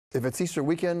If it's Easter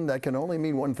weekend, that can only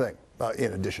mean one thing,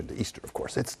 in addition to Easter, of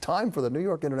course. It's time for the New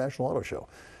York International Auto Show.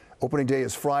 Opening day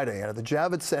is Friday, and at the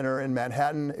Javits Center in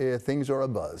Manhattan, things are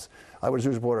abuzz. Eyewitness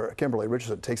News reporter Kemberly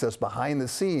Richardson takes us behind the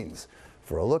scenes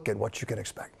for a look at what you can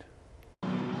expect.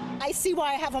 I see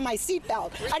why I have on my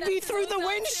seatbelt. I'd be through the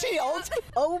windshield.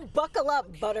 Oh, buckle up,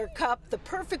 Buttercup. The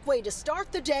perfect way to start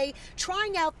the day,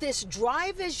 trying out this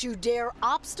Drive As You Dare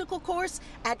obstacle course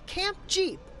at Camp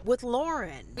Jeep with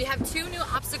Lauren. We have two new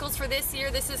obstacles for this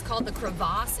year. This is called the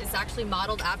Crevasse. It's actually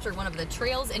modeled after one of the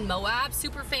trails in Moab,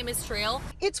 super famous trail.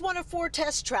 It's one of 4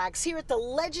 test tracks here at the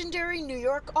legendary New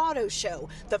York Auto Show,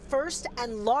 the first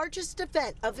and largest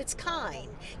event of its kind.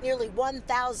 Nearly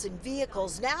 1,000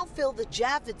 vehicles now fill the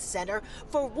Javits Center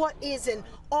for what is an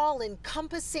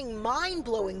all-encompassing,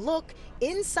 mind-blowing look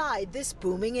inside this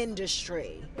booming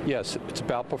industry. Yes, it's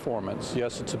about performance.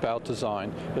 Yes, it's about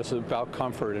design. Yes, it's about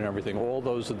comfort and everything. All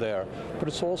those are there. But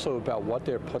it's also about what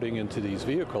they're putting into these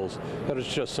vehicles that is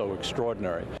just so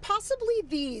extraordinary. Possibly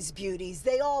these beauties.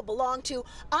 They all belong to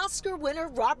Oscar winner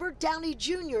Robert Downey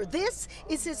Jr. This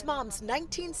is his mom's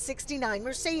 1969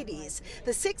 Mercedes.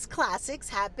 The 6 classics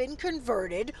have been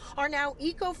converted, are now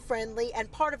eco-friendly and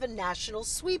part of a national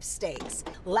sweepstakes.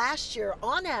 Last year,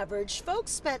 on average,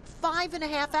 folks spent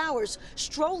 5.5 hours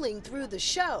strolling through the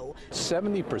show.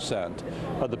 70%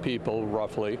 of the people,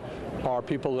 roughly, are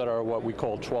people that are what we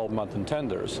call 12-month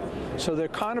intenders. So they're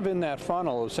kind of in that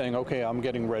funnel of saying, okay, I'm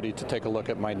getting ready to take a look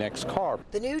at my next car.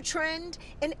 The new trend,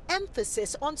 an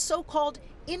emphasis on so-called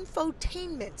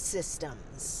infotainment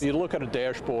systems. You look at a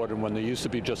dashboard, and when there used to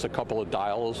be just a couple of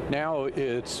dials, now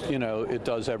it's, it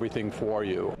does everything for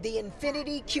you. The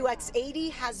Infiniti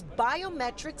QX80 has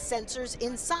biometric sensors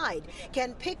inside,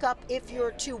 can pick up if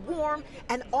you're too warm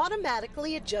and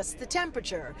automatically adjust the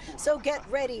temperature. So get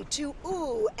ready to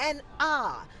ooh and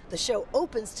ah. The show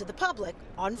opens to the public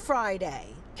on Friday.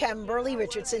 Kemberly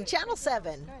Richardson, Channel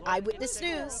 7, Eyewitness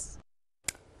News.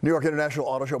 New York International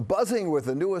Auto Show buzzing with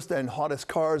the newest and hottest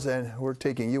cars, and we're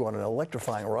taking you on an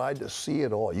electrifying ride to see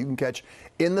it all. You can catch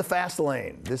In the Fast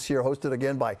Lane, this year hosted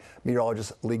again by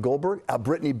meteorologist Lee Goldberg,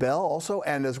 Brittany Bell also,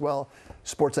 and as well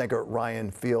sports anchor Ryan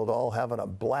Field, all having a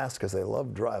blast because they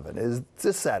love driving. Is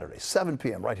this Saturday, 7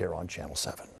 p.m. right here on Channel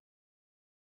 7.